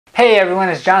Hey everyone,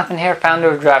 it's Jonathan here,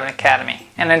 founder of Driving Academy.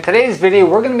 And in today's video,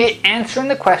 we're going to be answering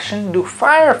the question, do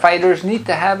firefighters need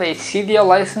to have a CDL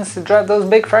license to drive those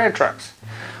big fire trucks?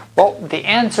 Well, the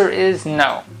answer is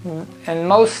no. In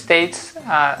most states,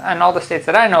 and all the states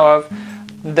that I know of,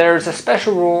 there's a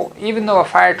special rule. Even though a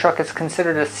fire truck is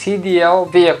considered a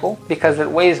CDL vehicle because it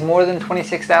weighs more than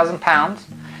 26,000 pounds,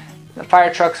 the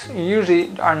fire trucks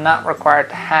usually are not required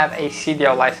to have a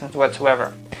CDL license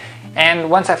whatsoever. And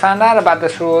once I found out about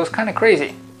this rule, it was kind of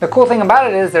crazy. The cool thing about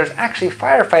it is there's actually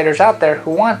firefighters out there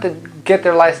who want to get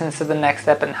their license to the next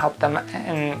step and help them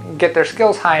and get their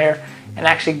skills higher and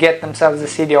actually get themselves a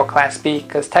CDL Class B,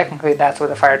 because technically that's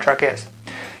what a fire truck is.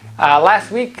 Last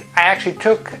week I actually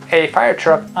took a fire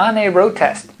truck on a road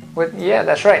test. Yeah,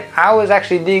 that's right. I was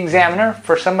actually the examiner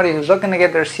for somebody who's looking to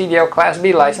get their CDL Class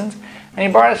B license, and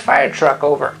he brought his fire truck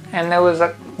over. And it was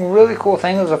a really cool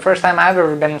thing. It was the first time I've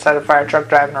ever been inside a fire truck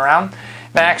driving around.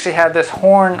 They actually had this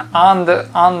horn on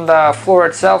the floor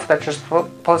itself that you're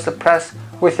supposed to press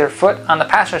with your foot on the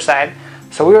passenger side.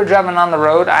 So we were driving on the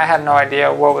road. I had no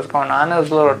idea what was going on. It was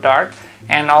a little dark,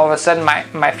 and all of a sudden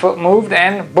my foot moved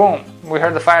and boom, we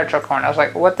heard the fire truck horn. I was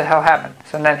like, what the hell happened?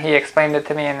 So then he explained it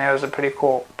to me, and it was a pretty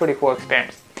cool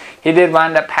experience. He did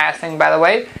wind up passing, by the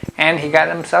way, and he got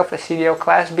himself a CDL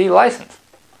Class B license.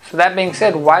 So that being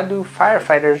said, why do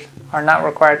firefighters are not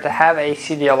required to have a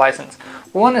CDL license?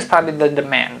 One is probably the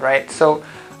demand, right? So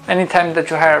anytime that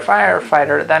you hire a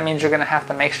firefighter, that means you're going to have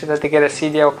to make sure that they get a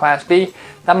CDL Class B.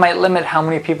 That might limit how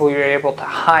many people you're able to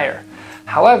hire.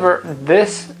 However,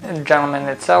 this gentleman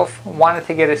itself wanted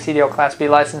to get a CDL Class B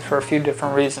license for a few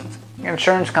different reasons.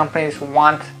 Insurance companies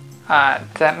want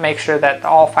to make sure that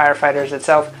all firefighters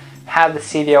itself have the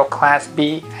CDL Class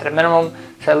B at a minimum,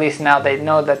 so at least now they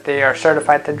know that they are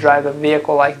certified to drive a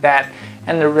vehicle like that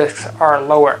and the risks are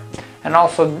lower. And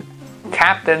also,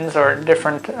 captains or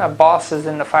different bosses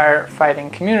in the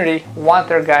firefighting community want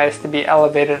their guys to be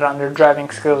elevated on their driving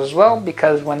skills as well,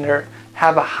 because when they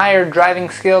have a higher driving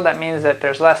skill, that means that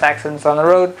there's less accidents on the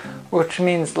road, which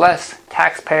means less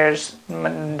taxpayers'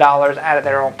 dollars out of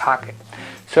their own pocket.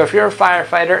 So if you're a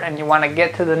firefighter and you want to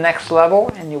get to the next level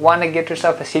and you want to get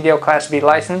yourself a CDL Class B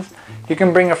license, you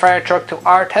can bring a fire truck to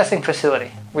our testing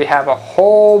facility. We have a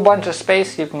whole bunch of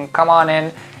space. You can come on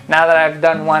in. Now that I've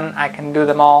done one, I can do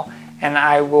them all, and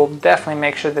I will definitely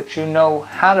make sure that you know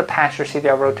how to pass your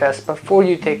CDL road test before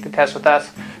you take the test with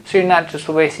us, so you're not just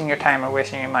wasting your time or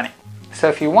wasting your money. So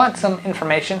if you want some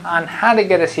information on how to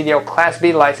get a CDL Class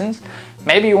B license,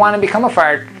 maybe you want to become a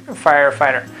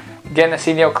firefighter, getting a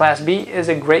CDL Class B is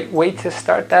a great way to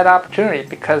start that opportunity,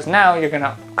 because now you're going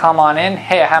to come on in,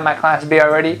 hey, I have my Class B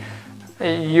already.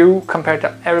 You, compared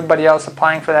to everybody else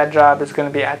applying for that job, is going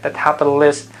to be at the top of the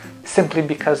list simply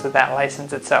because of that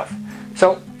license itself.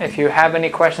 So if you have any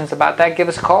questions about that, give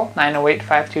us a call,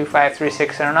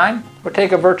 908-525-3609, or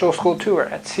take a virtual school tour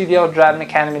at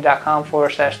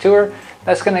cdldrivingacademy.com/tour.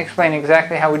 That's going to explain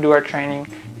exactly how we do our training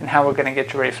and how we're going to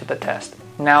get you ready for the test.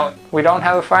 Now, we don't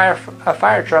have a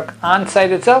fire truck on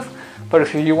site itself, but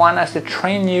if you want us to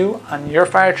train you on your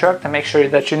fire truck to make sure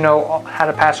that you know how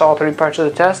to pass all three parts of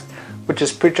the test, which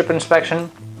is pre-trip inspection,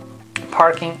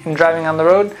 parking, and driving on the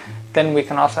road, then we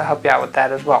can also help you out with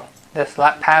that as well. This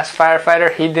past firefighter,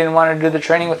 he didn't want to do the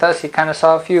training with us. He kind of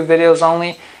saw a few videos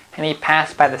only, and he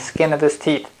passed by the skin of his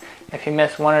teeth. If he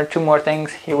missed one or two more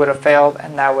things, he would have failed,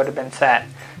 and that would have been sad.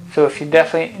 So if you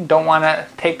definitely don't want to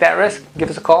take that risk, give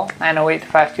us a call,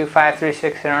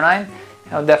 908-525-3609,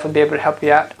 and I'll definitely be able to help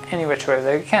you out any which way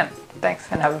that you can. Thanks,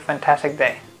 and have a fantastic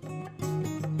day.